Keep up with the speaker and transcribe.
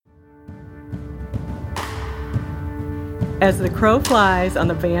as the crow flies on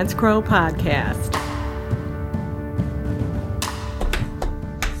the Vance Crow podcast.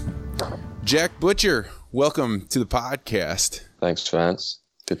 Jack Butcher, welcome to the podcast. Thanks, Vance.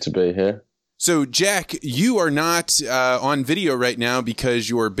 Good to be here. So, Jack, you are not on video right now because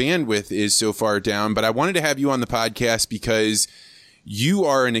your bandwidth is so far down, but I wanted to have you on the podcast because you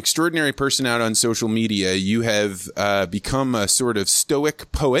are an extraordinary person out on social media. You have become a sort of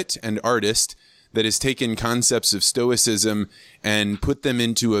Stoic poet and artist that has taken concepts of Stoicism and put them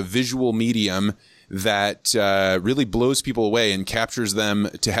into a visual medium that really blows people away and captures them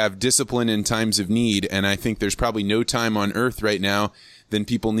to have discipline in times of need. And I think there's probably no time on earth right now then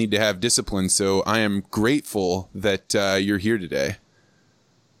people need to have discipline. So I am grateful that you're here today.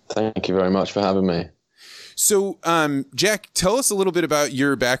 Thank you very much for having me. So, Jack, tell us a little bit about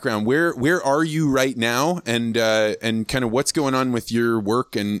your background. Where are you right now, and kind of what's going on with your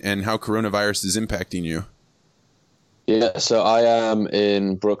work and how coronavirus is impacting you? Yeah, so I am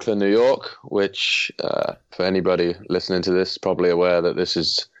in Brooklyn, New York, which for anybody listening to this, probably aware that this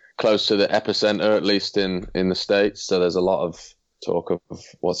is close to the epicenter, at least in the States. So there's a lot of talk of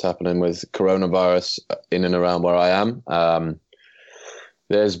what's happening with coronavirus in and around where I am.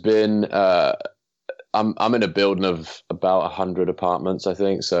 There's been I'm in a building of about 100 apartments, I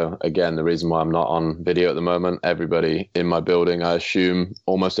think. So again, the reason why I'm not on video at the moment, everybody in my building, I assume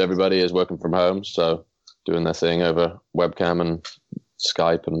almost everybody is working from home, so doing their thing over webcam and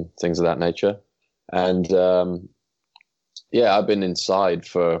Skype and things of that nature. And yeah, I've been inside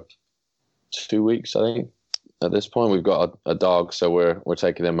for 2 weeks, I think. At this point, we've got a dog, so we're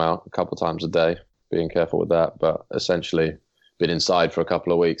taking him out a couple of times a day, being careful with that. But essentially, been inside for a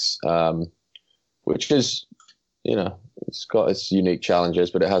couple of weeks, which is, you know, it's got its unique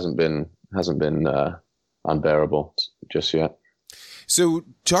challenges, but it hasn't been unbearable just yet. So,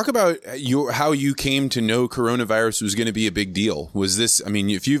 talk about how you came to know coronavirus was going to be a big deal. Was this? I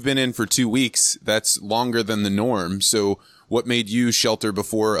mean, if you've been in for 2 weeks, that's longer than the norm. So, what made you shelter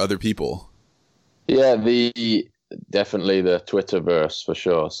before other people? Yeah, definitely the Twitterverse for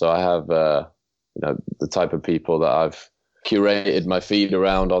sure. So I have, you know, the type of people that I've curated my feed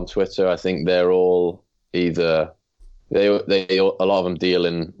around on Twitter. I think they're all either a lot of them deal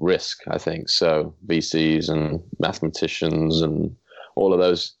in risk, I think. So VCs and mathematicians and all of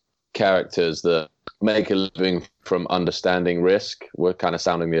those characters that make a living from understanding risk were kind of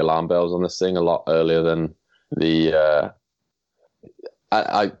sounding the alarm bells on this thing a lot earlier than the.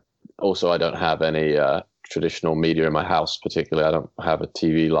 I don't have any traditional media in my house, particularly. I don't have a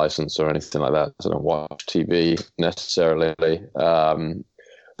TV license or anything like that, so I don't watch TV necessarily.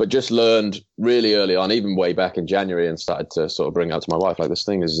 But just learned really early on, even way back in January, and started to sort of bring out to my wife, like, this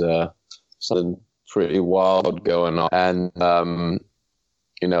thing is something pretty wild going on. And,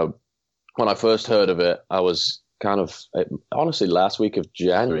 you know, when I first heard of it, I was kind of, honestly, last week of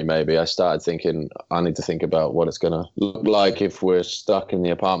January, maybe, I started thinking, I need to think about what it's going to look like if we're stuck in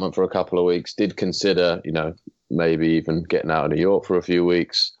the apartment for a couple of weeks. Did consider, you know, maybe even getting out of New York for a few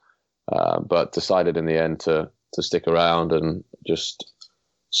weeks, but decided in the end to stick around and just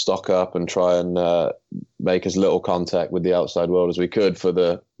stock up and try and make as little contact with the outside world as we could for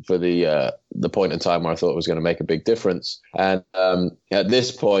the point in time where I thought it was going to make a big difference. And at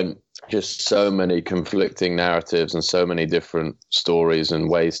this point, just so many conflicting narratives and so many different stories and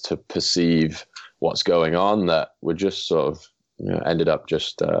ways to perceive what's going on that we're just sort of, you know, ended up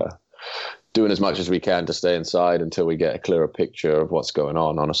just doing as much as we can to stay inside until we get a clearer picture of what's going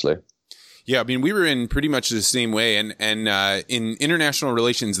on, honestly. Yeah, I mean, we were in pretty much the same way. And in international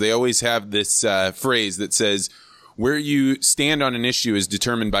relations, they always have this phrase that says, where you stand on an issue is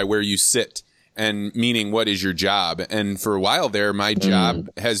determined by where you sit. And meaning, what is your job? And for a while there, my job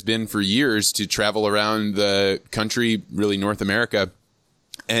has been for years to travel around the country, really North America,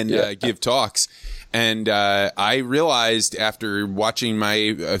 and give talks. And I realized after watching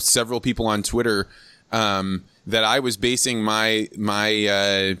my several people on Twitter that I was basing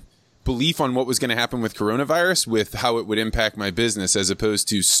my belief on what was going to happen with coronavirus with how it would impact my business, as opposed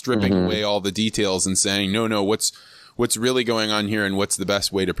to stripping away all the details and saying, no, what's really going on here and what's the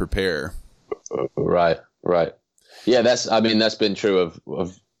best way to prepare. Right. Yeah, that's been true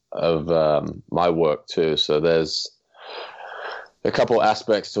of my work too. So there's a couple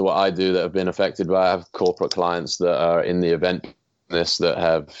aspects to what I do that have been affected by. I have corporate clients that are in the event business that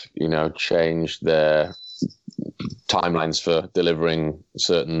have, you know, changed their timelines for delivering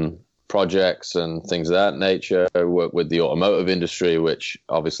certain projects and things of that nature. I work with the automotive industry, which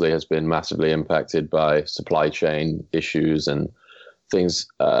obviously has been massively impacted by supply chain issues and things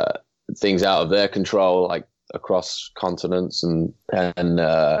out of their control, like across continents, and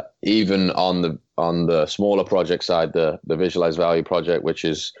even on the smaller project side, the Visualize Value project, which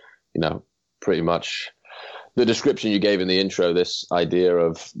is, pretty much the description you gave in the intro, this idea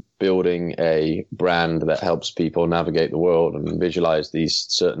of building a brand that helps people navigate the world and visualize these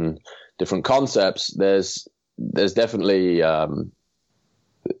certain different concepts. There's definitely an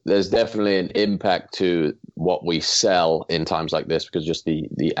impact to what we sell in times like this, because just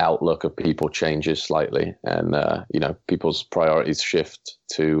the outlook of people changes slightly, and people's priorities shift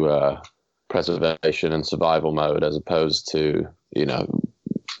to preservation and survival mode, as opposed to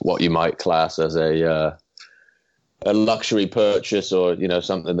what you might class as a luxury purchase, or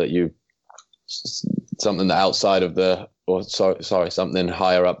something that outside of something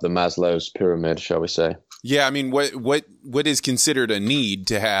higher up the Maslow's pyramid, shall we say. Yeah, I mean, what is considered a need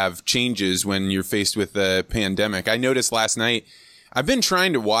to have changes when you're faced with a pandemic? I noticed last night, I've been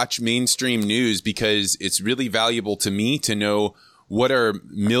trying to watch mainstream news because it's really valuable to me to know what are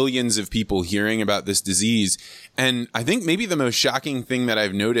millions of people hearing about this disease. And I think maybe the most shocking thing that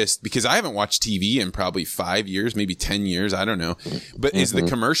I've noticed, because I haven't watched TV in probably 5 years, maybe 10 years, I don't know, but is the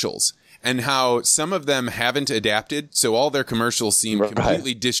commercials. And how some of them haven't adapted. So all their commercials seem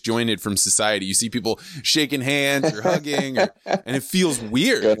completely disjointed from society. You see people shaking hands or hugging, and it feels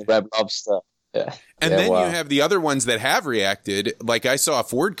weird. Go to Red Lobster. Yeah. And then you have the other ones that have reacted. Like I saw a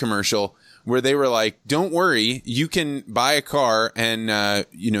Ford commercial where they were like, don't worry, you can buy a car and,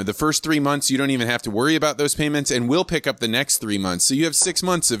 the first 3 months, you don't even have to worry about those payments, and we'll pick up the next 3 months. So you have 6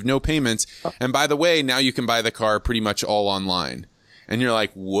 months of no payments. And by the way, now you can buy the car pretty much all online. And you're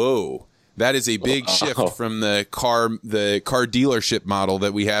like, whoa. That is a big shift from the car dealership model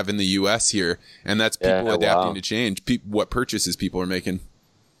that we have in the U.S. here, and that's people adapting to change. What purchases people are making.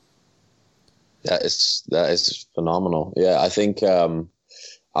 That is phenomenal. Yeah, I think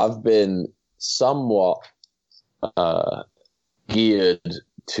I've been somewhat geared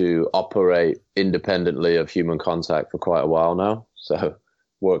to operate independently of human contact for quite a while now. So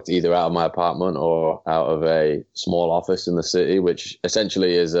worked either out of my apartment or out of a small office in the city, which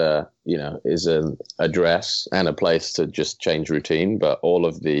essentially is an address and a place to just change routine. But all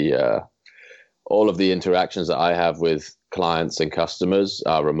of the interactions that I have with clients and customers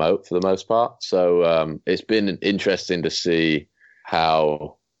are remote for the most part. So it's been interesting to see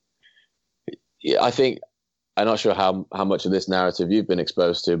how. I think I'm not sure how much of this narrative you've been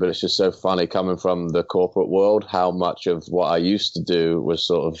exposed to, but it's just so funny coming from the corporate world, how much of what I used to do was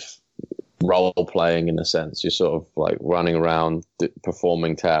sort of role playing in a sense. You're sort of like running around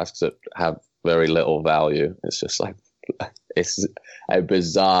performing tasks that have very little value. It's just like, it's a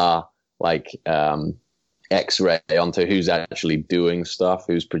bizarre, X-ray onto who's actually doing stuff,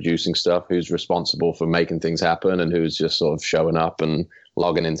 who's producing stuff, who's responsible for making things happen, and who's just sort of showing up and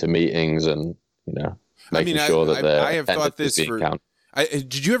logging into meetings and, making sure that I have thought this for.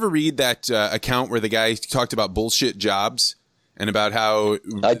 Did you ever read that account where the guy talked about bullshit jobs and about how?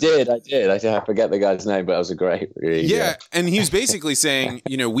 I did. I forget the guy's name, but it was a great read. Yeah, and he was basically saying,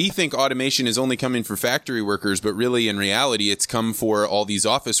 we think automation is only coming for factory workers, but really, in reality, it's come for all these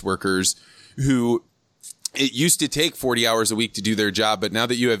office workers who. It used to take 40 hours a week to do their job, but now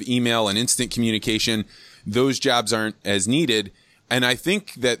that you have email and instant communication, those jobs aren't as needed. And I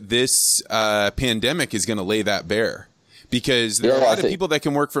think that this pandemic is going to lay that bare, because there are a lot of people that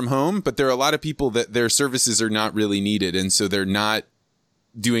can work from home, but there are a lot of people that their services are not really needed. And so they're not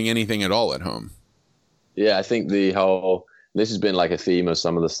doing anything at all at home. Yeah, I think this has been like a theme of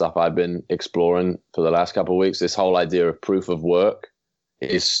some of the stuff I've been exploring for the last couple of weeks. This whole idea of proof of work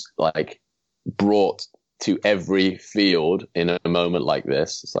is like brought to every field in a moment like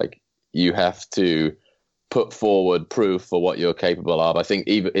this. It's like you have to put forward proof for what you're capable of. I think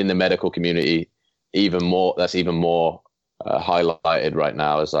even in the medical community, that's even more highlighted right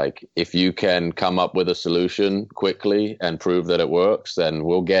now. Is like, if you can come up with a solution quickly and prove that it works, then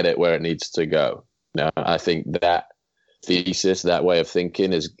we'll get it where it needs to go. I think that thesis, that way of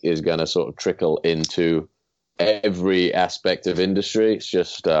thinking is going to sort of trickle into every aspect of industry. It's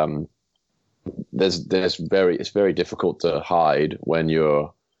just it's very difficult to hide when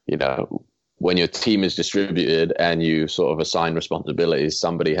when your team is distributed and you sort of assign responsibilities.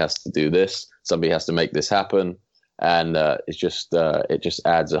 Somebody has to do this, somebody has to make this happen, and it just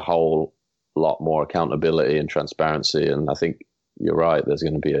adds a whole lot more accountability and transparency. And I think you're right, there's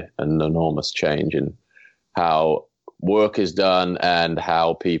going to be an enormous change in how work is done and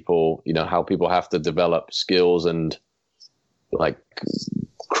how people have to develop skills and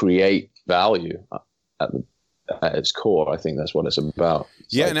create value at its core. I think that's what it's about.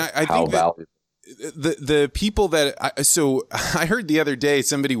 And I think that the people that I heard the other day,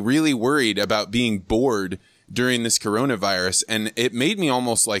 somebody really worried about being bored during this coronavirus. And it made me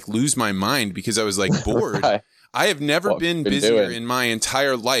almost like lose my mind because I was like bored. Right. I have never been busier doing? in my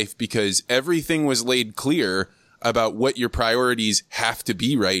entire life because everything was laid clear about what your priorities have to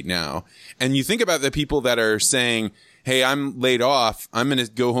be right now. And you think about the people that are saying, hey, I'm laid off, I'm going to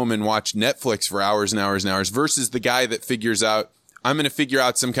go home and watch Netflix for hours and hours and hours, versus the guy that figures out, I'm going to figure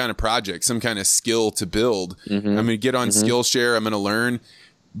out some kind of project, some kind of skill to build. I'm going to get on Skillshare, I'm going to learn.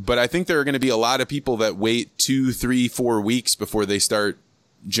 But I think there are going to be a lot of people that wait 2, 3, 4 weeks before they start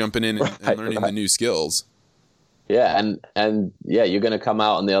jumping in and learning the new skills. Yeah, and yeah, you're going to come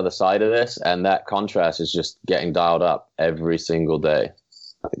out on the other side of this, and that contrast is just getting dialed up every single day.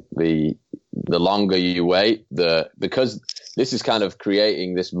 The longer you wait, because this is kind of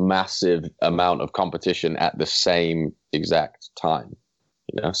creating this massive amount of competition at the same exact time.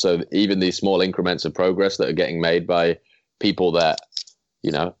 You know, so even these small increments of progress that are getting made by people that,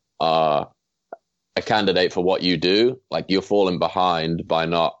 you know, are a candidate for what you do, like you're falling behind by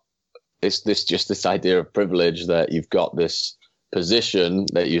not. It's this idea of privilege that you've got this position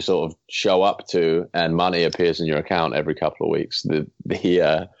that you sort of show up to, and money appears in your account every couple of weeks.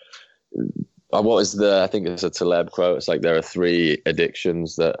 What is I think it's a Taleb quote. It's like there are 3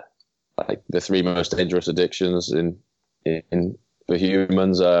 addictions that, like the 3 most dangerous addictions for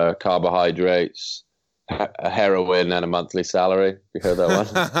humans are carbohydrates, heroin, and a monthly salary. You heard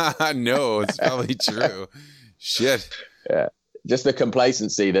that one? No, it's probably true. Shit. Yeah. Just the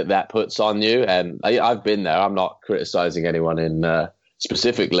complacency that puts on you. And I've been there. I'm not criticizing anyone in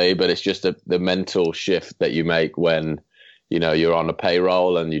specifically, but it's just the mental shift that you make when, you know, you're on a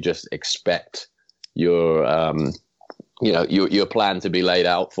payroll and you just expect your plan to be laid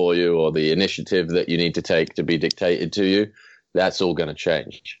out for you, or the initiative that you need to take to be dictated to you. That's all going to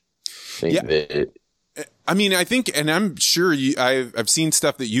change. I mean, I think, and I'm sure I've seen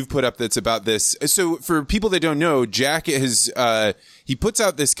stuff that you've put up that's about this. So for people that don't know, Jack he puts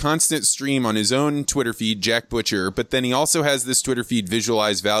out this constant stream on his own Twitter feed, Jack Butcher, but then he also has this Twitter feed,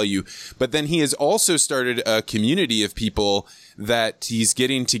 Visualize Value. But then he has also started a community of people that he's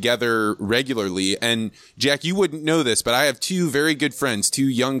getting together regularly. And Jack, you wouldn't know this, but I have 2 very good friends, 2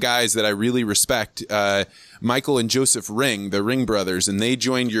 young guys that I really respect, Michael and Joseph Ring, the Ring brothers, and they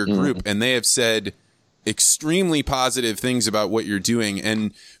joined your group, and they have said extremely positive things about what you're doing.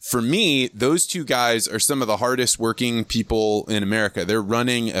 And for me, those 2 guys are some of the hardest working people in America. They're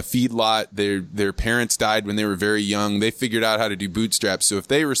running a feedlot. Their parents died when they were very young. They figured out how to do bootstraps. So if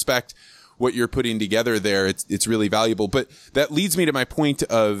they respect what you're putting together there, it's really valuable. But that leads me to my point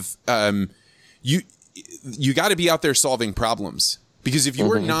of, you got to be out there solving problems, because if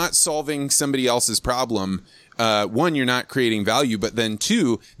you are not solving somebody else's problem, 1, you're not creating value, but then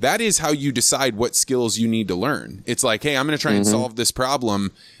 2, that is how you decide what skills you need to learn. It's like, hey, I'm going to try and solve this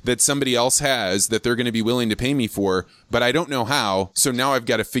problem that somebody else has that they're going to be willing to pay me for, but I don't know how. So now I've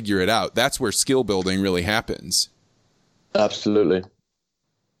got to figure it out. That's where skill building really happens. Absolutely.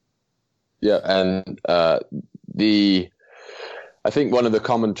 Yeah. And, I think one of the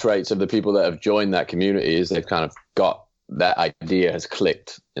common traits of the people that have joined that community is they've kind of got that idea has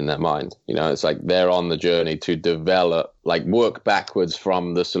clicked in their mind. You know, it's like they're on the journey to develop, like work backwards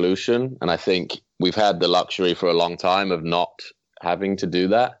from the solution. And I think we've had the luxury for a long time of not having to do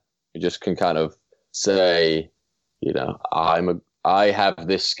that. You just can kind of say, you know, I have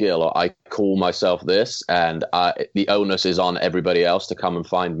this skill, or I call myself this, and the onus is on everybody else to come and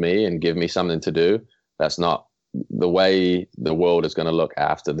find me and give me something to do. That's not the way the world is going to look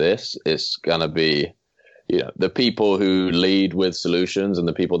after this. It's going to be, you know, the people who lead with solutions and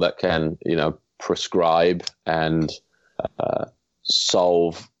the people that can, you know, prescribe and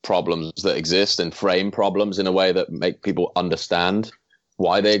solve problems that exist and frame problems in a way that make people understand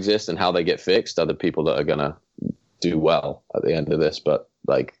why they exist and how they get fixed are the people that are going to do well at the end of this. But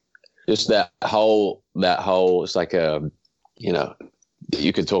like just that whole, it's like you know,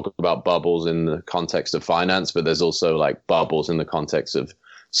 you could talk about bubbles in the context of finance, but there's also like bubbles in the context of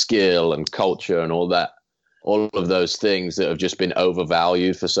skill and culture and all that. All of those things that have just been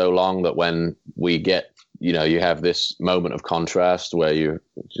overvalued for so long that when we get, you know, you have this moment of contrast where you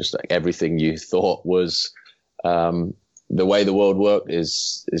just like everything you thought was the way the world worked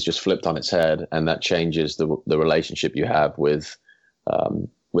is just flipped on its head, and that changes the relationship you have with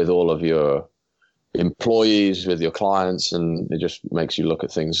all of your employees, with your clients, and it just makes you look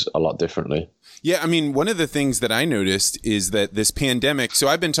at things a lot differently. Yeah, I mean, one of the things that I noticed is that this pandemic, so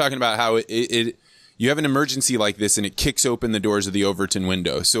I've been talking about how it you have an emergency like this and it kicks open the doors of the Overton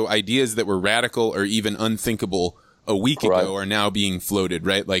window. So ideas that were radical or even unthinkable a week ago are now being floated,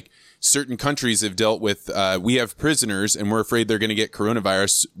 right? Like certain countries have dealt with, we have prisoners and we're afraid they're going to get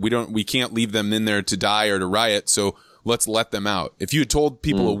coronavirus. We can't leave them in there to die or to riot. So let's let them out. If you had told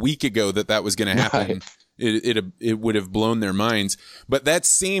people a week ago that was going to happen, Right. it would have blown their minds. But that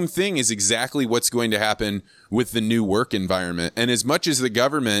same thing is exactly what's going to happen with the new work environment. And as much as the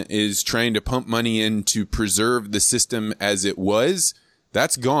government is trying to pump money in to preserve the system as it was,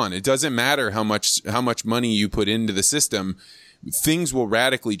 that's gone. It doesn't matter how much money you put into the system. Things will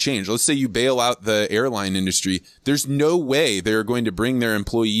radically change. Let's say you bail out the airline industry. There's no way they're going to bring their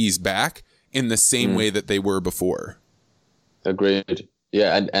employees back in the same way that they were before. Agreed.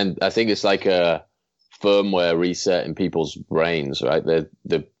 Yeah, and I think it's like a firmware reset in people's brains, right?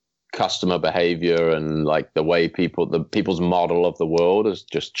 The customer behavior and like the way people's model of the world has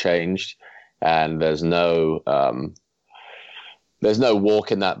just changed, and there's no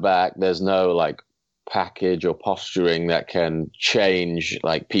walking that back. There's no like package or posturing that can change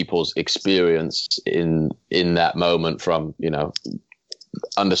like people's experience in that moment from, you know,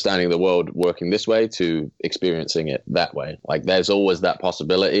 understanding the world working this way to experiencing it that way. Like there's always that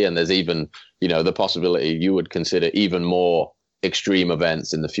possibility, and there's even, you know, the possibility you would consider even more extreme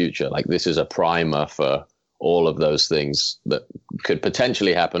events in the future. Like this is a primer for all of those things that could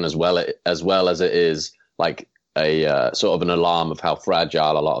potentially happen, as well as it is like a sort of an alarm of how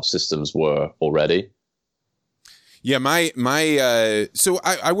fragile a lot of systems were already. Yeah, so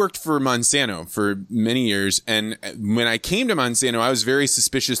I worked for Monsanto for many years, and when I came to Monsanto, I was very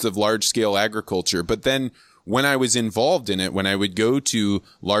suspicious of large scale agriculture. But then when I was involved in it, when I would go to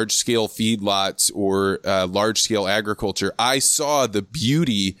large scale feedlots or large scale agriculture, I saw the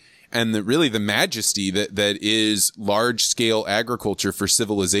beauty and the majesty that is large scale agriculture for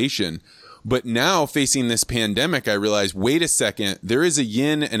civilization. But now facing this pandemic, I realized, wait a second, there is a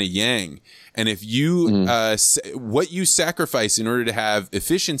yin and a yang. And if you, what you sacrifice in order to have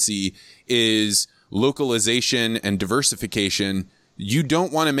efficiency is localization and diversification. You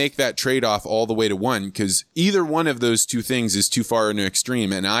don't want to make that trade-off all the way to one, because either one of those two things is too far in an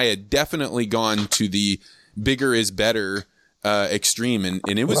extreme. And I had definitely gone to the bigger is better extreme, and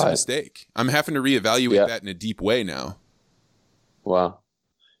it was a mistake. I'm having to reevaluate that in a deep way now. Wow.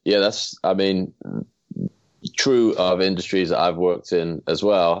 Yeah, that's, I mean, true of industries that I've worked in as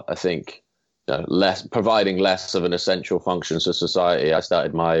well. I think, you know, providing less of an essential function to society. I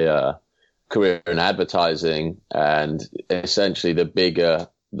started my career in advertising, and essentially the bigger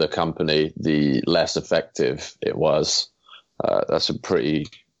the company, the less effective it was. That's a pretty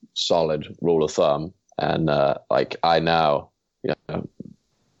solid rule of thumb. And like I now, you know,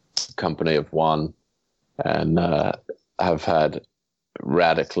 company of one, and have had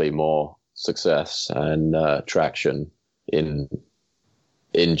radically more success and traction in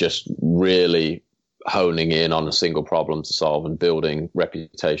just really honing in on a single problem to solve and building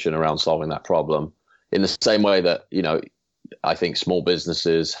reputation around solving that problem. In the same way that, you know, I think small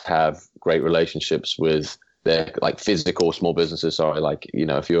businesses have great relationships with their like physical small businesses. Sorry, like, you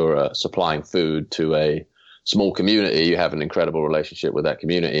know, if you're supplying food to a small community, you have an incredible relationship with that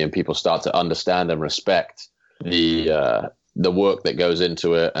community, and people start to understand and respect the work that goes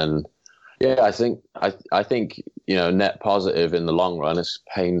into it. And yeah, I think you know, net positive in the long run. It's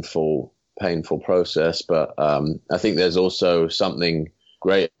painful process, but I think there's also something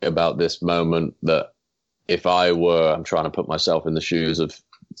great about this moment that if I'm trying to put myself in the shoes of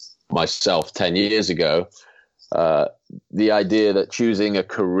myself 10 years ago, the idea that choosing a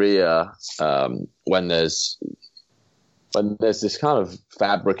career when there's this kind of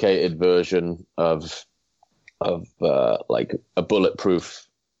fabricated version of like a bulletproof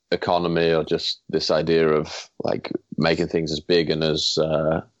economy, or just this idea of like making things as big and as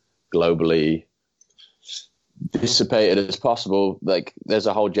globally dissipated as possible. Like there's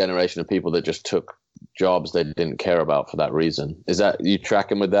a whole generation of people that just took jobs they didn't care about for that reason. Is that you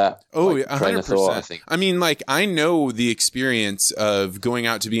tracking with that? Oh, like, yeah, 100%. Train of thought, I think. I mean, like, I know the experience of going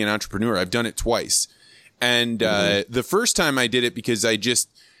out to be an entrepreneur. I've done it twice. And the first time I did it because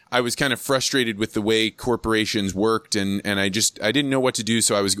I was kind of frustrated with the way corporations worked, and I didn't know what to do.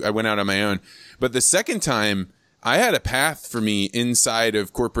 So I went out on my own. But the second time, I had a path for me inside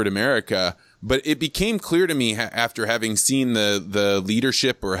of corporate America, but it became clear to me after having seen the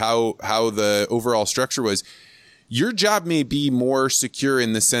leadership or how the overall structure was. Your job may be more secure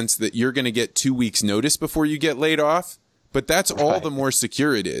in the sense that you're going to get 2 weeks notice before you get laid off, but that's all the more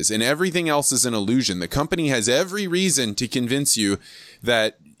secure it is. And everything else is an illusion. The company has every reason to convince you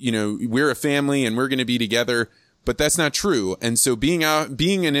that, you know, we're a family and we're going to be together, but that's not true. And so being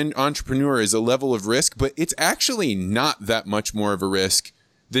an entrepreneur is a level of risk, but it's actually not that much more of a risk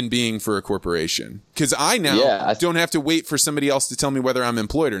than being for a corporation. Because I now don't have to wait for somebody else to tell me whether I'm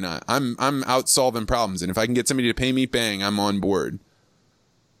employed or not. I'm out solving problems. And if I can get somebody to pay me, bang, I'm on board.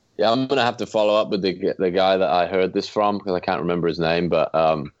 Yeah, I'm going to have to follow up with the guy that I heard this from, because I can't remember his name, but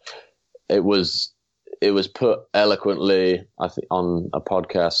it was put eloquently, I think, on a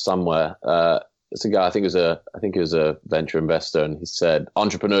podcast somewhere. It's a guy, I think he was a venture investor, and he said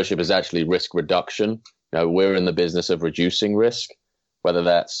entrepreneurship is actually risk reduction. We're in the business of reducing risk, whether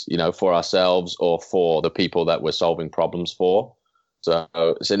that's, for ourselves or for the people that we're solving problems for. So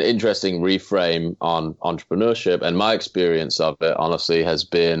it's an interesting reframe on entrepreneurship. And my experience of it, honestly, has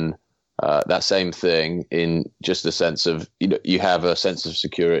been that same thing, in just the sense of, you have a sense of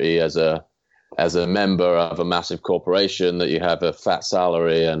security as a member of a massive corporation, that you have a fat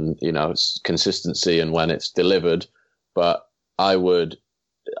salary and, consistency and when it's delivered. But I would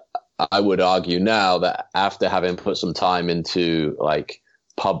argue now that after having put some time into like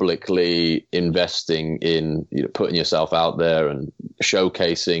publicly investing in, putting yourself out there and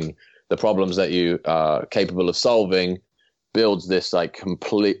showcasing the problems that you are capable of solving, builds this like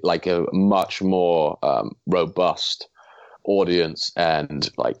a much more robust audience and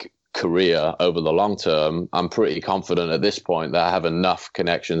like career over the long term. I'm pretty confident at this point that I have enough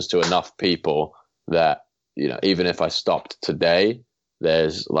connections to enough people that, even if I stopped today,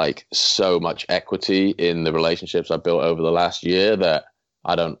 there's like so much equity in the relationships I built over the last year that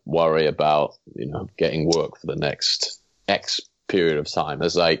I don't worry about, getting work for the next X period of time.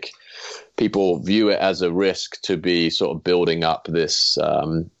 There's like, people view it as a risk to be sort of building up this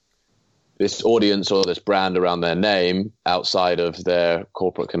audience or this brand around their name outside of their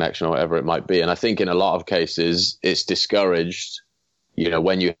corporate connection or whatever it might be. And I think in a lot of cases it's discouraged,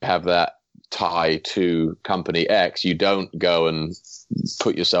 when you have that tie to company X, you don't go and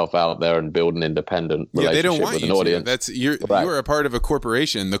put yourself out there and build an independent relationship they don't want with an you audience. That's you're a part of a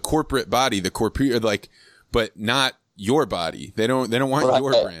corporation, the corporate body, but not your body. They don't want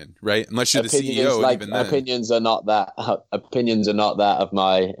your brand, right? Unless you're the CEO. Like, even then. Opinions are not that of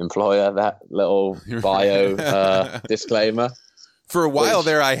my employer. That little bio disclaimer. For a while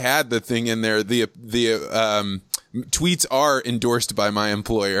there, I had the thing in there. The tweets are endorsed by my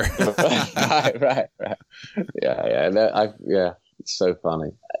employer. right. Yeah. It's so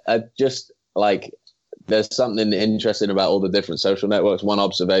funny. I just like, there's something interesting about all the different social networks. One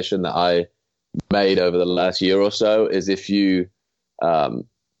observation that I made over the last year or so is if you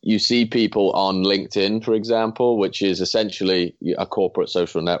see people on LinkedIn, for example, which is essentially a corporate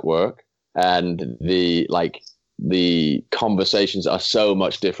social network, and the conversations are so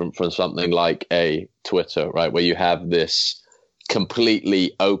much different from something like a Twitter, right? Where you have this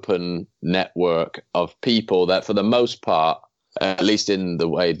completely open network of people that, for the most part, at least in the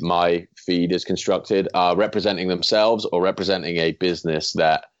way my feed is constructed, are representing themselves or representing a business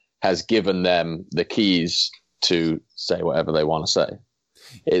that has given them the keys to say whatever they want to say.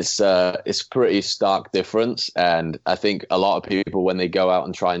 It's pretty stark difference. And I think a lot of people, when they go out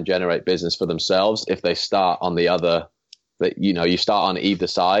and try and generate business for themselves, if they start on the other, you start on either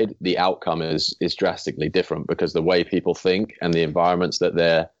side, the outcome is drastically different, because the way people think and the environments that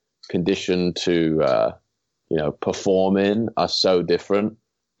they're conditioned to perform in are so different.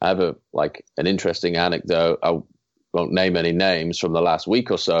 I have an interesting anecdote. I won't name any names, from the last week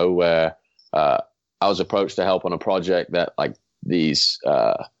or so, where I was approached to help on a project that these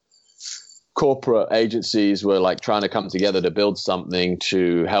corporate agencies were trying to come together to build something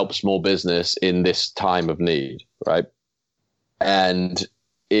to help small business in this time of need, right? And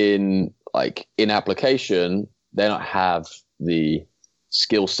in application, they don't have the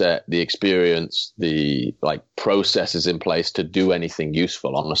skill set, the experience, the processes in place to do anything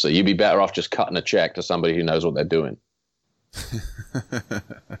useful. Honestly, you'd be better off just cutting a check to somebody who knows what they're doing.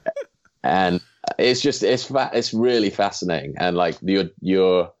 And it's really fascinating. And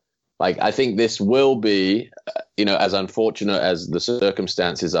you're I think this will be, as unfortunate as the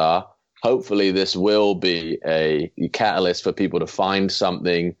circumstances are, hopefully this will be a catalyst for people to find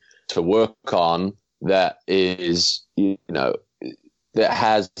something to work on that is, that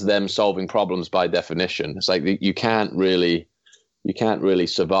has them solving problems by definition. It's you can't really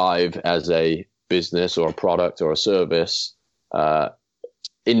survive as a business or a product or a service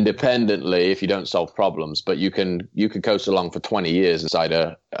independently if you don't solve problems. But you could coast along for 20 years inside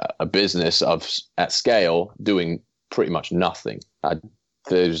a business at scale doing pretty much nothing.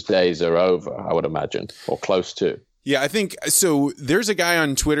 Those days are over, I would imagine, or close to. Yeah, I think so. There's a guy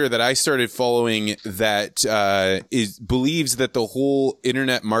on Twitter that I started following that believes that the whole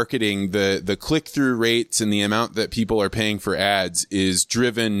internet marketing, the click-through rates and the amount that people are paying for ads is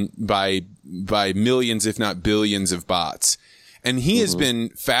driven by millions, if not billions, of bots. And he has been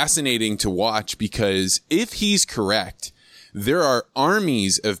fascinating to watch because if he's correct, there are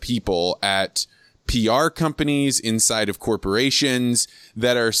armies of people at PR companies, inside of corporations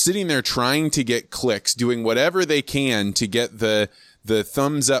that are sitting there trying to get clicks, doing whatever they can to get the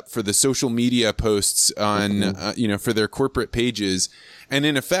thumbs up for the social media posts on, for their corporate pages. And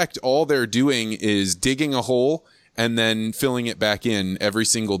in effect, all they're doing is digging a hole and then filling it back in every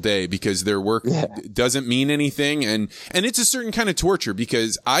single day because their work doesn't mean anything. And it's a certain kind of torture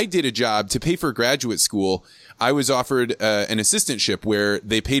because I did a job to pay for graduate school. I was offered an assistantship where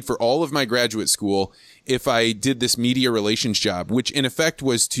they paid for all of my graduate school if I did this media relations job, which in effect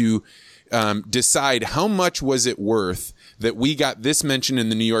was to decide how much was it worth that we got this mention in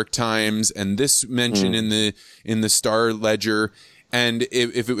the New York Times and this mention in the Star Ledger. And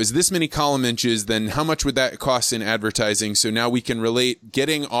if it was this many column inches, then how much would that cost in advertising? So now we can relate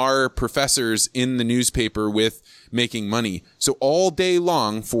getting our professors in the newspaper with making money. So all day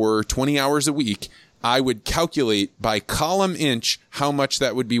long for 20 hours a week, I would calculate by column inch how much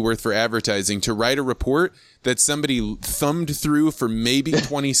that would be worth for advertising to write a report that somebody thumbed through for maybe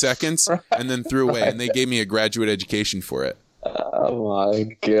 20 seconds and then threw away. And they gave me a graduate education for it. Oh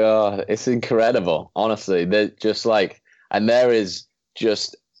my God. It's incredible. Honestly, they're just like, and there is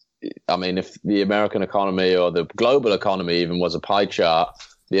just, I mean, if the American economy or the global economy even was a pie chart,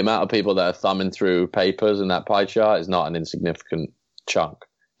 the amount of people that are thumbing through papers in that pie chart is not an insignificant chunk.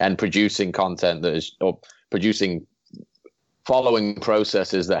 And producing content that is, or following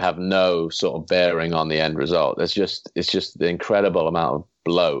processes that have no sort of bearing on the end result. It's just the incredible amount of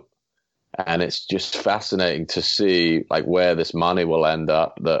bloat. And it's just fascinating to see like where this money will end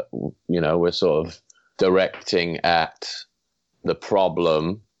up that, we're sort of directing at the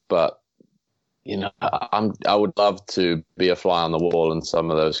problem. But, I would love to be a fly on the wall in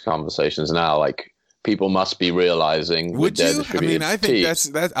some of those conversations now. Like, people must be realizing. Would you? I mean, I think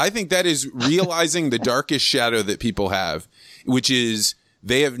I think that is realizing the darkest shadow that people have, which is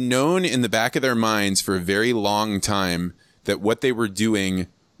they have known in the back of their minds for a very long time that what they were doing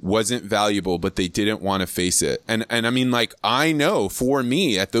wasn't valuable, but they didn't want to face it. And I mean, like, I know for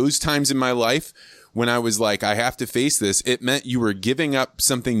me at those times in my life when I was like, I have to face this, it meant you were giving up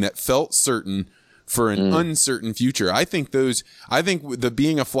something that felt certain for an uncertain future. I think the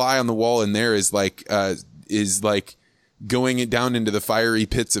being a fly on the wall in there is like going down into the fiery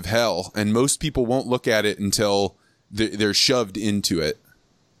pits of hell. And most people won't look at it until they're shoved into it.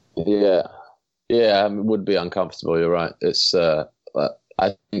 Yeah. Yeah. It would be uncomfortable. You're right. It's,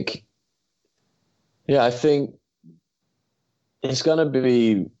 I think it's going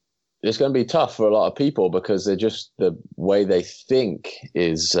to be tough for a lot of people because they're just, the way they think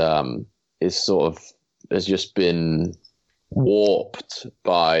is sort of has just been warped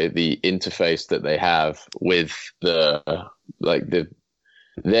by the interface that they have with their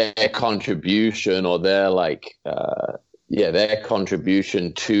contribution or their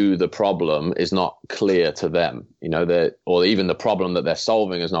contribution to the problem is not clear to them, or even the problem that they're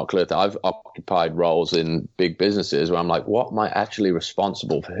solving is not clear to. I've occupied roles in big businesses where I'm like, what am I actually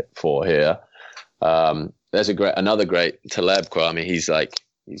responsible for here? There's another great Taleb quote. I mean, he's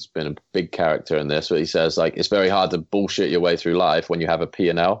been a big character in this, but he says, like, it's very hard to bullshit your way through life when you have a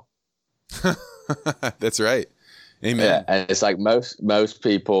P&L. That's right. Amen. Yeah, and it's like most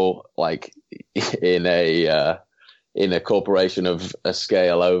people, like in a corporation of a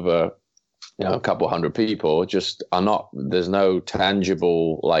scale over, a couple hundred people, just are not. There's no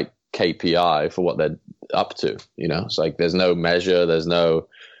tangible like KPI for what they're up to. It's like there's no measure. There's no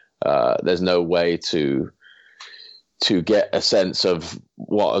way to get a sense of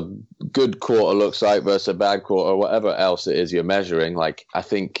what a good quarter looks like versus a bad quarter, or whatever else it is you're measuring. Like, I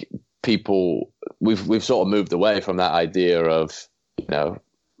think we've sort of moved away from that idea of,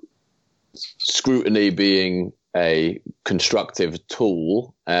 scrutiny being a constructive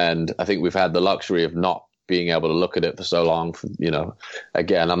tool. And I think we've had the luxury of not being able to look at it for so long.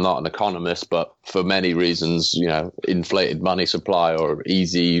 Again, I'm not an economist, but for many reasons, inflated money supply or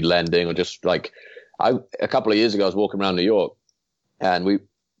easy lending, or just like, a couple of years ago, I was walking around New York, and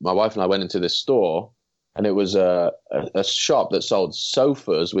my wife and I went into this store, and it was a shop that sold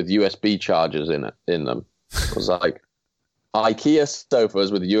sofas with USB chargers in them. It was like IKEA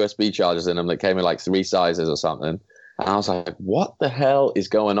sofas with USB chargers in them that came in like 3 sizes or something. And I was like, what the hell is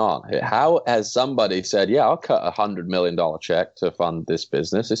going on here? How has somebody said, yeah, I'll cut $100 million check to fund this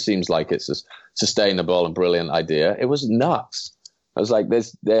business? It seems like it's a sustainable and brilliant idea. It was nuts. I was like,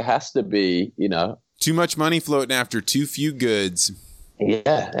 there has to be, too much money floating after too few goods.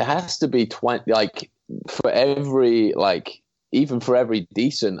 Yeah, it has to be 20. Like, for every, like, even for every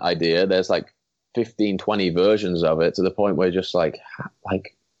decent idea, there's like 15, 20 versions of it to the point where you're just like,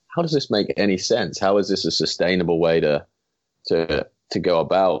 how does this make any sense? How is this a sustainable way to go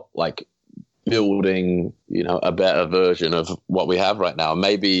about like building, you know, a better version of what we have right now?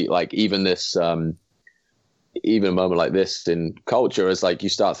 Maybe like even this, even a moment like this in culture is like you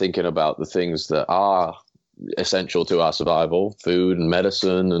start thinking about the things that are essential to our survival, food and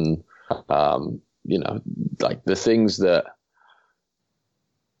medicine, and you know, like the things that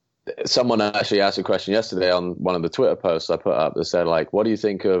someone actually asked a question yesterday on one of the Twitter posts I put up that said, like, what do you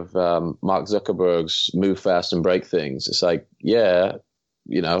think of Mark Zuckerberg's move fast and break things? It's like, yeah,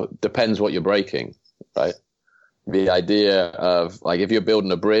 you know, depends what you're breaking, right? The idea of like, if you're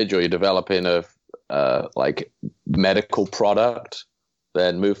building a bridge or you're developing a like medical product,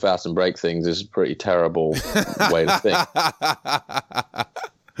 then move fast and break things is a pretty terrible way to think.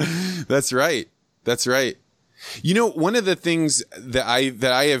 That's right. That's right. You know, one of the things that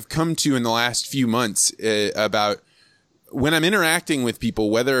I have come to in the last few months about when I'm interacting with people,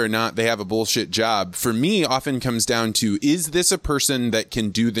 whether or not they have a bullshit job, for me often comes down to, is this a person that can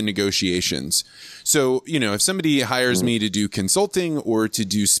do the negotiations? So, you know, if somebody hires me to do consulting or to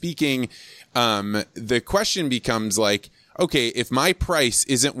do speaking, the question becomes like, okay, if my price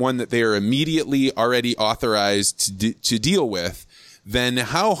isn't one that they are immediately already authorized to deal with, then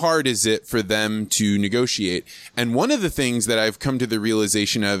how hard is it for them to negotiate? And one of the things that I've come to the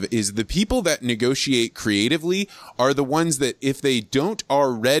realization of is the people that negotiate creatively are the ones that, if they don't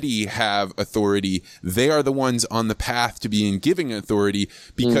already have authority, they are the ones on the path to being given authority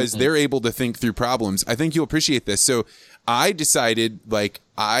because they're able to think through problems. I think you'll appreciate this. So I decided, like,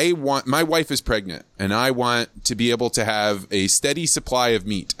 my wife is pregnant and I want to be able to have a steady supply of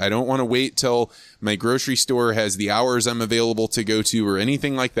meat. I don't want to wait till my grocery store has the hours I'm available to go to or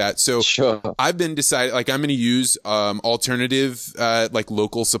anything like that. So sure. I've been decided, like, I'm going to use alternative, like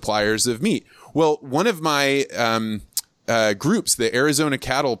local suppliers of meat. Well, one of my groups, the Arizona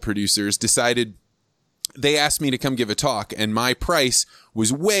cattle producers, decided, they asked me to come give a talk and my price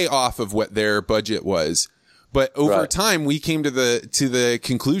was way off of what their budget was. But over time, we came to the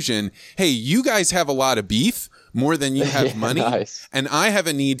conclusion, hey, you guys have a lot of beef, more than you have money. Nice. And I have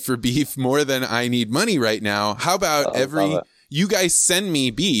a need for beef more than I need money right now. How about you guys send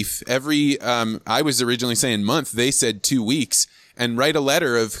me beef every, I was originally saying month. They said 2 weeks, and write a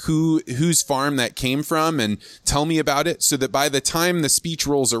letter of whose farm that came from and tell me about it, so that by the time the speech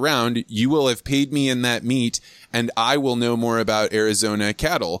rolls around, you will have paid me in that meat and I will know more about Arizona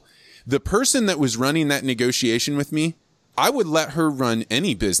cattle. The person that was running that negotiation with me, I would let her run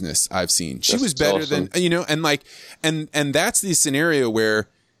any business I've seen. She was better than, you know, and like, and that's the scenario where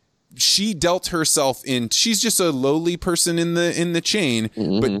she dealt herself in, she's just a lowly person in the chain,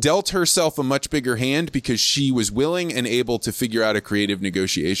 but dealt herself a much bigger hand because she was willing and able to figure out a creative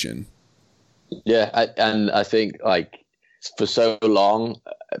negotiation. Yeah. And I think, like, for so long,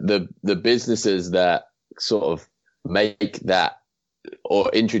 the businesses that sort of make that or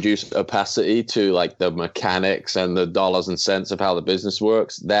introduce opacity to, like, the mechanics and the dollars and cents of how the business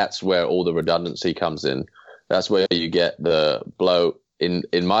works, that's where all the redundancy comes in. That's where you get the blow.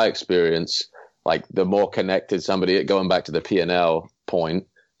 In my experience, like, the more connected somebody, going back to the P&L point,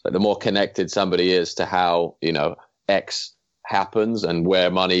 like, the more connected somebody is to how, you know, X happens and where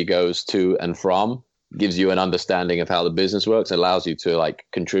money goes to and from, gives you an understanding of how the business works, allows you to, like,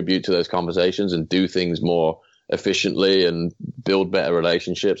 contribute to those conversations and do things more efficiently and build better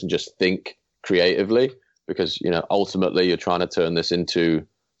relationships and just think creatively, because, you know, ultimately you're trying to turn this into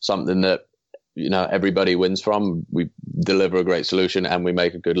something that, you know, everybody wins from. We deliver a great solution and we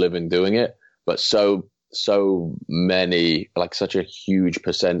make a good living doing it. But so many, like, such a huge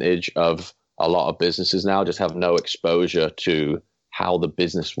percentage of a lot of businesses now just have no exposure to how the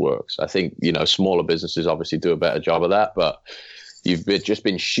business works. I think, you know, smaller businesses obviously do a better job of that, but you've just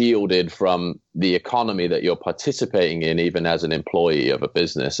been shielded from the economy that you're participating in, even as an employee of a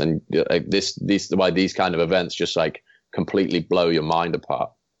business. And why these kind of events just, like, completely blow your mind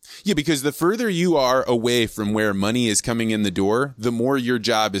apart. Yeah, because the further you are away from where money is coming in the door, the more your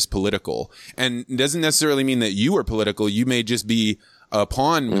job is political. And it doesn't necessarily mean that you are political. You may just be a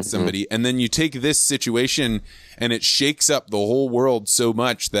pawn with somebody. And then you take this situation and it shakes up the whole world so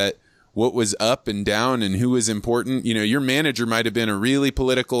much that what was up and down and who was important, you know, your manager might have been a really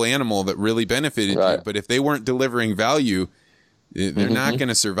political animal that really benefited you, but if they weren't delivering value, they're not going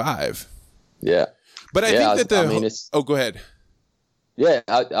to survive. Yeah. But I think that oh, go ahead. Yeah.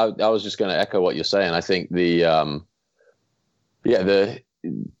 I was just going to echo what you're saying. I think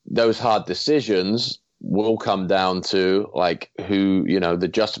those hard decisions will come down to like who, the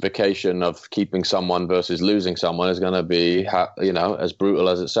justification of keeping someone versus losing someone is going to be, as brutal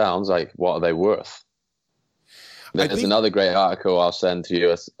as it sounds, like what are they worth? There's another great article I'll send to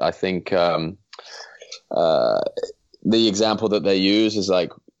you. I think the example that they use is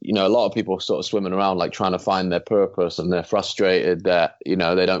like, a lot of people sort of swimming around like trying to find their purpose, and they're frustrated that,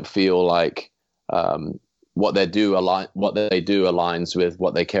 they don't feel like what they do aligns with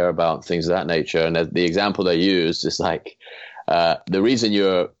what they care about, things of that nature. And the example they use is like the reason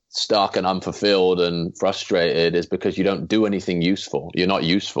you're stuck and unfulfilled and frustrated is because you don't do anything useful. You're not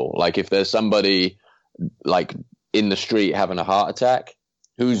useful. Like if there's somebody like in the street having a heart attack,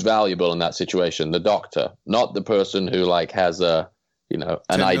 who's valuable in that situation? The doctor, not the person who like has an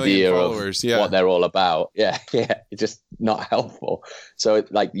idea of what they're all about. Yeah. It's just not helpful. So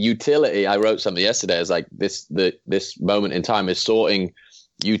like utility, I wrote something yesterday. It's like this moment in time is sorting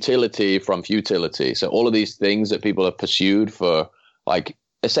utility from futility. So all of these things that people have pursued for like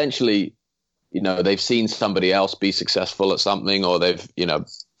essentially, they've seen somebody else be successful at something, or they're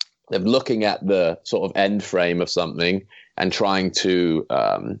looking at the sort of end frame of something and trying to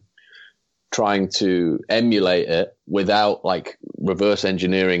emulate it without like reverse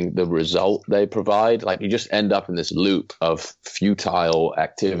engineering the result they provide. Like you just end up in this loop of futile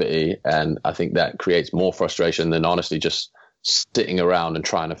activity. And I think that creates more frustration than honestly just sitting around and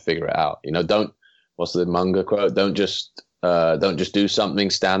trying to figure it out. What's the Munger quote? Don't just do something,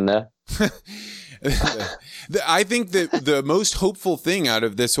 stand there. I think that the most hopeful thing out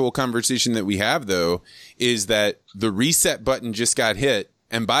of this whole conversation that we have, though, is that the reset button just got hit.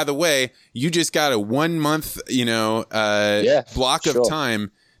 And by the way, you just got a 1 month, block of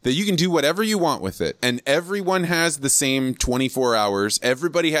time that you can do whatever you want with it. And everyone has the same 24 hours.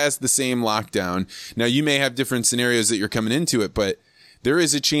 Everybody has the same lockdown. Now, you may have different scenarios that you're coming into it, but there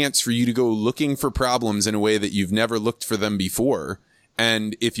is a chance for you to go looking for problems in a way that you've never looked for them before.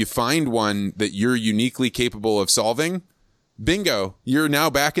 And if you find one that you're uniquely capable of solving, bingo, you're now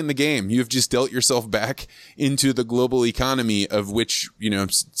back in the game. You've just dealt yourself back into the global economy of which,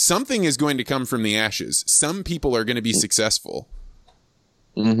 something is going to come from the ashes. Some people are going to be successful.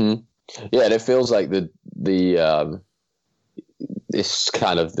 Mm-hmm. Yeah, and it feels like this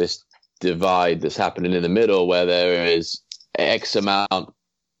divide that's happening in the middle, where there is X amount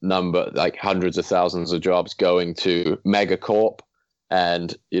number, like hundreds of thousands of jobs going to megacorp.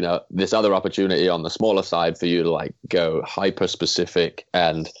 And, this other opportunity on the smaller side for you to like go hyper specific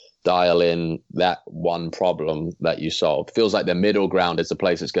and dial in that one problem that you solve. Feels like the middle ground is the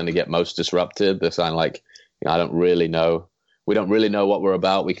place that's going to get most disrupted. They're saying like, I don't really know. We don't really know what we're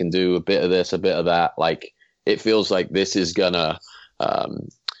about. We can do a bit of this, a bit of that. Like it feels like this is kind of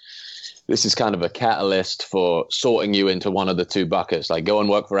a catalyst for sorting you into one of the two buckets, like go and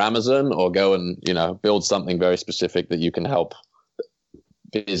work for Amazon or go and, build something very specific that you can help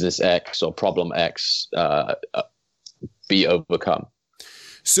business X or problem X be overcome.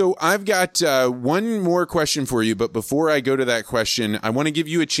 So I've got one more question for you, but before I go to that question, I want to give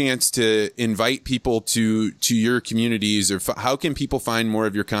you a chance to invite people to your communities, or how can people find more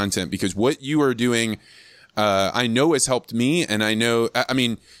of your content? Because what you are doing, I know has helped me, and I know,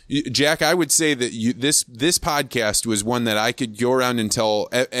 Jack, I would say that this podcast was one that I could go around and tell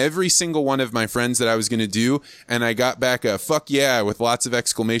every single one of my friends that I was going to do, and I got back a fuck yeah with lots of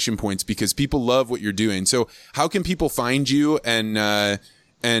exclamation points because people love what you're doing. So how can people find you and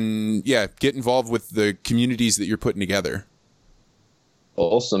get involved with the communities that you're putting together?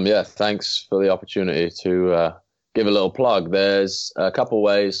 Awesome. Yeah. Thanks for the opportunity to give a little plug. There's a couple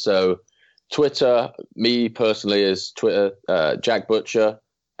ways. So Twitter, me personally, is Twitter, Jack Butcher,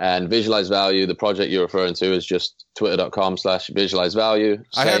 and Visualize Value. The project you're referring to is just twitter.com/visualize value.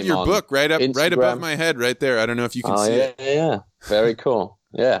 I have your book right above my head right there. I don't know if you can see it. Yeah. Very cool.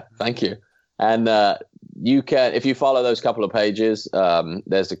 Yeah. Thank you. And you can, if you follow those couple of pages,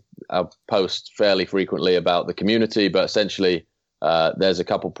 there's a post fairly frequently about the community, but essentially there's a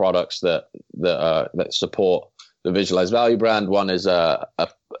couple products that support the Visualize Value brand. One is a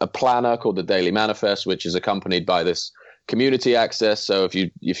planner called the Daily Manifest, which is accompanied by this community access. So if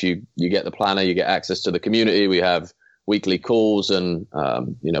you get the planner, you get access to the community. We have weekly calls, and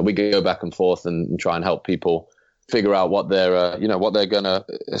we go back and forth and try and help people figure out what they're gonna,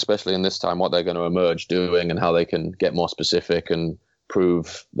 especially in this time, what they're gonna emerge doing and how they can get more specific and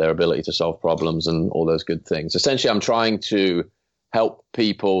prove their ability to solve problems and all those good things. Essentially, I'm trying to help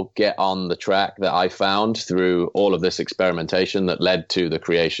people get on the track that I found through all of this experimentation that led to the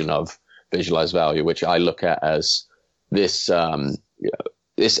creation of Visualize Value, which I look at as this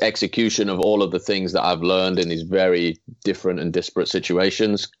this execution of all of the things that I've learned in these very different and disparate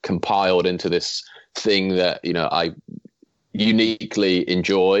situations compiled into this thing that, I uniquely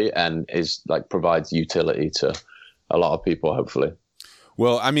enjoy and is like provides utility to a lot of people, hopefully.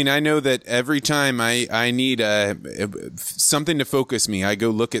 Well, I mean, I know that every time I need something to focus me, I go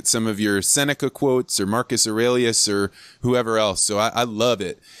look at some of your Seneca quotes or Marcus Aurelius or whoever else. So I love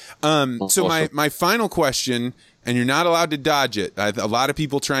it. So my final question, and you're not allowed to dodge it. A lot of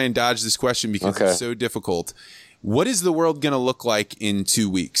people try and dodge this question because it's so difficult. What is the world going to look like in 2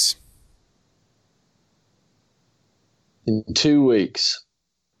 weeks? In 2 weeks,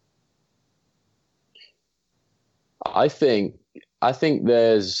 I think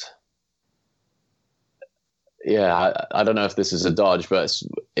there's, I don't know if this is a dodge, but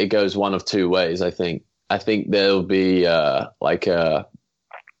it goes one of two ways. I think there'll be I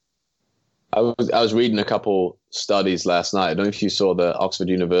was reading a couple studies last night. I don't know if you saw the Oxford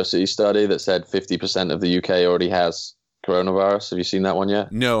University study that said 50% of the UK already has coronavirus. Have you seen that one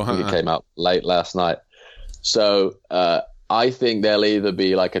yet? No, I think it came out late last night. So I think there'll either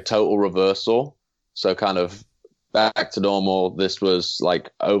be like a total reversal, so kind of back to normal. This was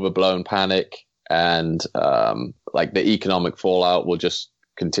like overblown panic, and like the economic fallout will just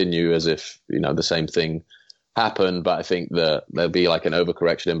continue as if, the same thing happened. But I think that there'll be like an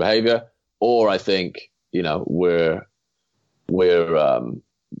overcorrection in behavior, or I think, we're wearing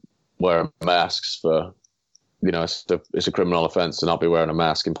masks for, it's a criminal offense to not be wearing a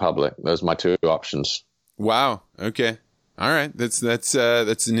mask in public. Those are my two options. Wow. Okay. All right. That's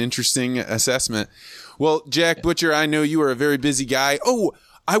an interesting assessment. Well, Jack Butcher, I know you are a very busy guy. Oh,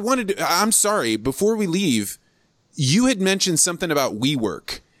 I'm sorry. Before we leave, you had mentioned something about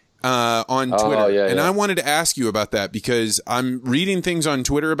WeWork on Twitter. And I wanted to ask you about that because I'm reading things on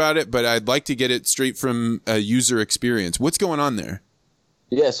Twitter about it, but I'd like to get it straight from a user experience. What's going on there?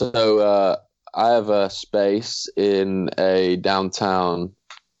 Yeah. So I have a space in a downtown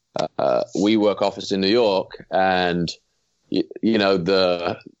WeWork office in New York, and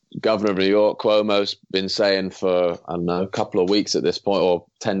the governor of New York, Cuomo's been saying for, I don't know, a couple of weeks at this point, or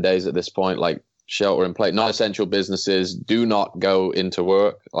 10 days at this point, like shelter in place, non-essential businesses do not go into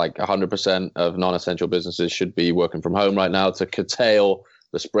work. Like 100% of non-essential businesses should be working from home right now to curtail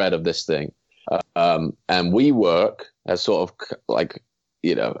the spread of this thing. And WeWork has sort of like,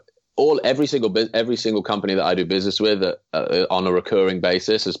 every single company that I do business with on a recurring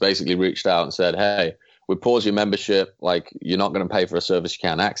basis has basically reached out and said, hey, we pause your membership. Like, you're not going to pay for a service you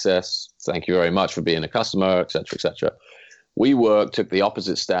can't access. Thank you very much for being a customer, et cetera, et cetera. WeWork took the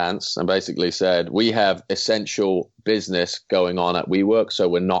opposite stance and basically said, we have essential business going on at WeWork, so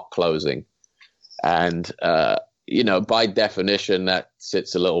we're not closing. And, by definition, that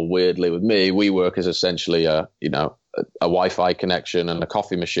sits a little weirdly with me. WeWork is essentially a Wi-Fi connection and a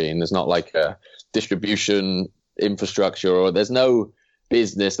coffee machine. There's not like a distribution infrastructure, or there's no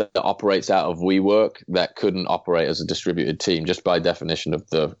business that operates out of WeWork that couldn't operate as a distributed team, just by definition of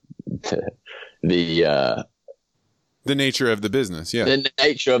the nature of the business. Yeah. The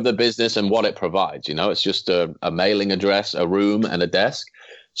nature of the business and what it provides, it's just a mailing address, a room, and a desk.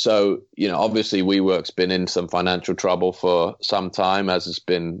 So, obviously WeWork's been in some financial trouble for some time, as it's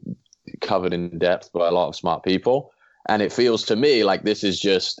been covered in depth by a lot of smart people. And it feels to me like this is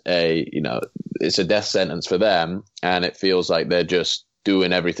just it's a death sentence for them. And it feels like they're just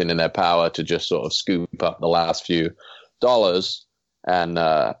doing everything in their power to just sort of scoop up the last few dollars. And,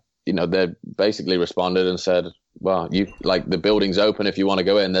 they basically responded and said, well, the building's open if you want to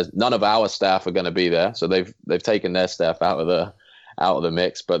go in. There's none of our staff are going to be there. So they've taken their staff out of the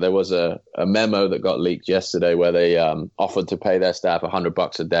mix. But there was a memo that got leaked yesterday where they offered to pay their staff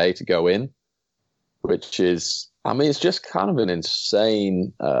 $100 a day to go in, which is, it's just kind of an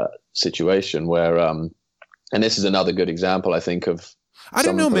insane situation where, and this is another good example, I think, of. I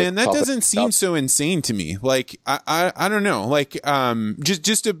don't know, man. That doesn't seem so insane to me. Like, I don't know. Like, from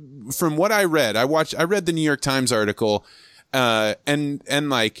what I read, I read the New York Times article, and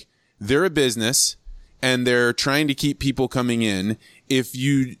like, they're a business and they're trying to keep people coming in. I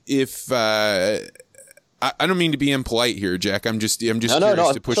don't mean to be impolite here, Jack. I'm just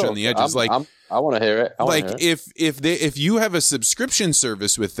curious to push on the edges. I want to hear it. If you have a subscription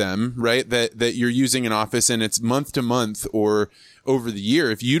service with them, right, that you're using an office and it's month to month or over the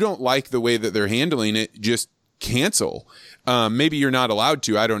year, if you don't like the way that they're handling it, just cancel. Maybe you're not allowed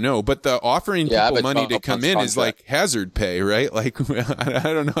to, I don't know. But the offering people money to come in is like hazard pay, right? Like,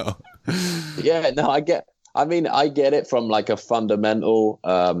 I don't know. Yeah, no, I get it from like a fundamental,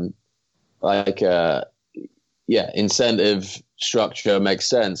 incentive structure makes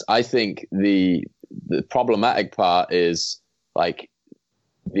sense. I think the problematic part is like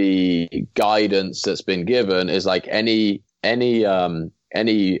the guidance that's been given is like any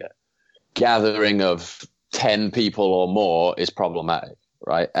gathering of 10 people or more is problematic,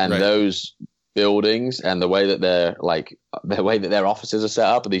 right? And those buildings and the way that their offices are set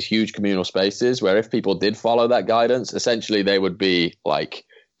up are these huge communal spaces where if people did follow that guidance, essentially they would be like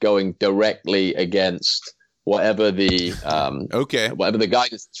going directly against whatever the whatever the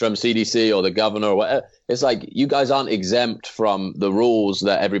guidance from CDC or the governor or whatever. It's like, you guys aren't exempt from the rules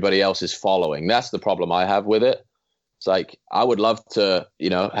that everybody else is following. That's the problem I have with it. It's like, I would love to,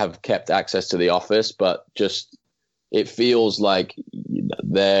 have kept access to the office, but just, it feels like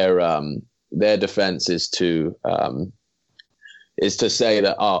their defense is to say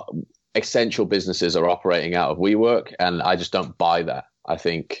that essential businesses are operating out of WeWork, and I just don't buy that. I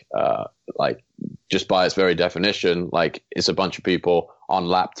think, just by its very definition, like, it's a bunch of people on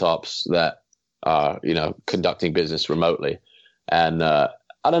laptops that are, conducting business remotely. And I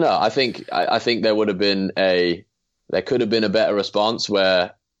don't know. I think there could have been a better response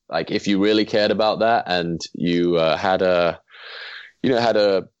where, like, if you really cared about that and you had a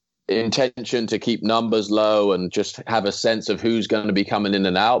intention to keep numbers low and just have a sense of who's going to be coming in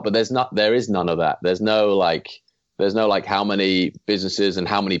and out, but there is none of that. There's no how many businesses and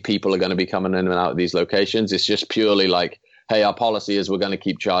how many people are going to be coming in and out of these locations. It's just purely like, hey, our policy is we're going to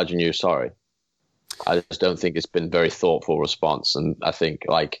keep charging you. Sorry. I just don't think it's been a very thoughtful response. And I think,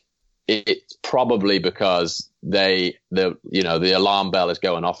 like, it's probably because the alarm bell is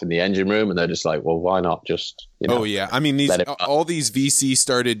going off in the engine room and they're just like, well, why not just, Oh yeah. I mean, all these VC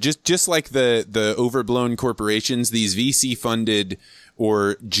started just like the overblown corporations, these VC funded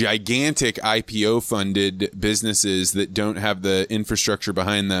or gigantic IPO funded businesses that don't have the infrastructure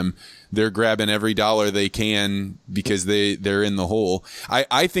behind them. They're grabbing every dollar they can because they're in the hole.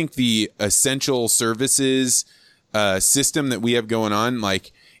 I think the essential services system that we have going on,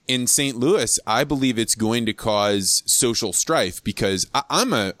 like in St. Louis, I believe it's going to cause social strife because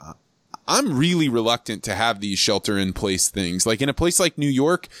I'm really reluctant to have these shelter in place things. Like in a place like New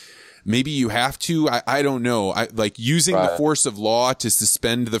York, maybe you have to. I don't know. Using the force of law to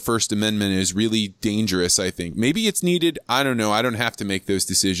suspend the First Amendment is really dangerous, I think. Maybe it's needed. I don't know. I don't have to make those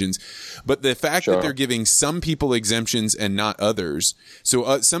decisions. But the fact that they're giving some people exemptions and not others.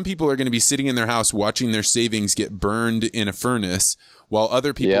 So some people are going to be sitting in their house watching their savings get burned in a furnace while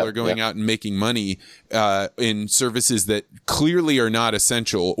other people are going out and making money in services that clearly are not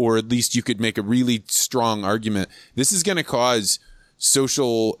essential, or at least you could make a really strong argument. This is going to cause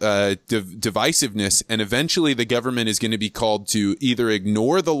social divisiveness, and eventually the government is going to be called to either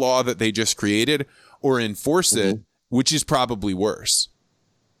ignore the law that they just created or enforce it, which is probably worse.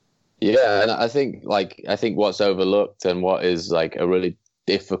 Yeah, and I think what's overlooked and what is like a really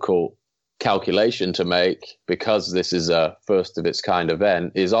difficult calculation to make, because this is a first of its kind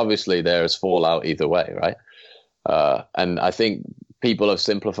event, is obviously there's fallout either way, right? And I think people have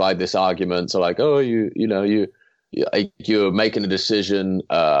simplified this argument to like, oh, you're making a decision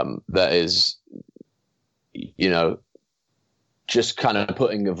that is, just kind of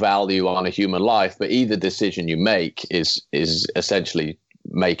putting a value on a human life, but either decision you make is essentially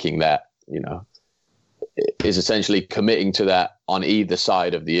making that, is essentially committing to that on either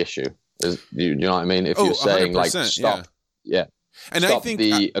side of the issue. You know what I mean? If you're saying like stop, and stop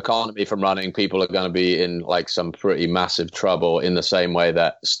the economy from running, people are going to be in like some pretty massive trouble. In the same way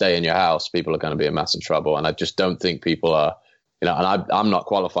that stay in your house, people are going to be in massive trouble. And I just don't think people are, and I'm not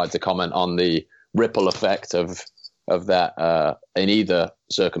qualified to comment on the ripple effect of that in either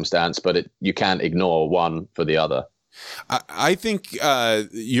circumstance. But you can't ignore one for the other. I think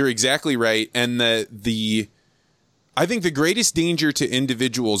you're exactly right, and I think the greatest danger to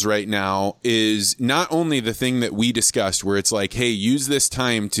individuals right now is not only the thing that we discussed, where it's like, hey, use this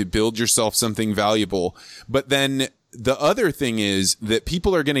time to build yourself something valuable. But then the other thing is that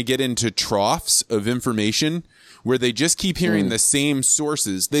people are going to get into troughs of information where they just keep hearing the same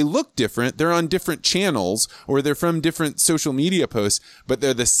sources. They look different. They're on different channels, or they're from different social media posts, but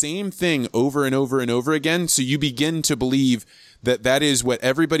they're the same thing over and over and over again. So you begin to believe that is what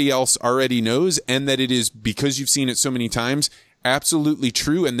everybody else already knows, and that it is, because you've seen it so many times, absolutely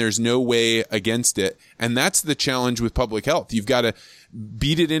true, and there's no way against it. And that's the challenge with public health. You've got to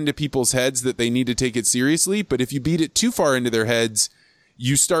beat it into people's heads that they need to take it seriously, but if you beat it too far into their heads,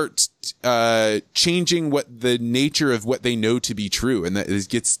 you start changing what the nature of what they know to be true, and that it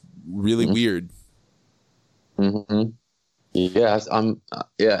gets really weird. Mm-hmm. Yeah,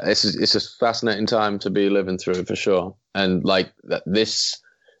 it's a fascinating time to be living through, for sure. And like this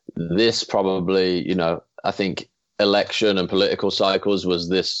probably, I think election and political cycles was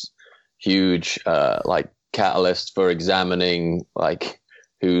this huge catalyst for examining like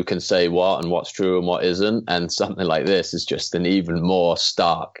who can say what and what's true and what isn't. And something like this is just an even more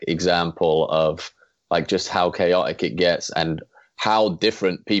stark example of like just how chaotic it gets and how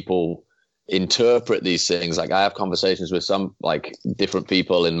different people interpret these things. Like I have conversations with some like different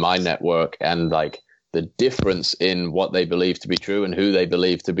people in my network, and like the difference in what they believe to be true and who they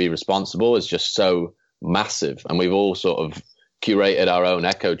believe to be responsible is just so massive. And we've all sort of curated our own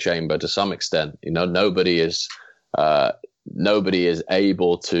echo chamber to some extent. You know, nobody is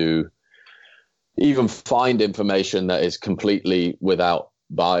able to even find information that is completely without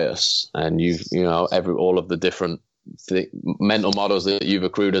bias. And all of the different mental models that you've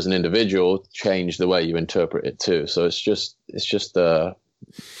accrued as an individual change the way you interpret it too. So it's just And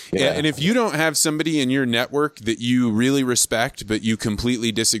if you don't have somebody in your network that you really respect but you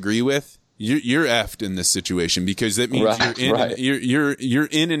completely disagree with, you're effed in this situation, because that means you're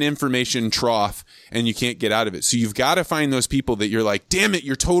in an information trough and you can't get out of it. So you've got to find those people that you're like, damn it,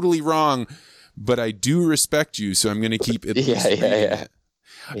 you're totally wrong, but I do respect you, so I'm going to keep it. Yeah.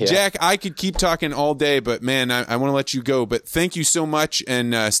 Jack, I could keep talking all day, but man, I want to let you go. But thank you so much,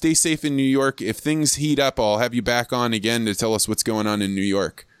 and stay safe in New York. If things heat up, I'll have you back on again to tell us what's going on in New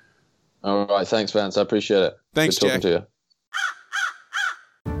York. All right. Thanks, Vance. I appreciate it. Thanks, Good Jack. talking to you.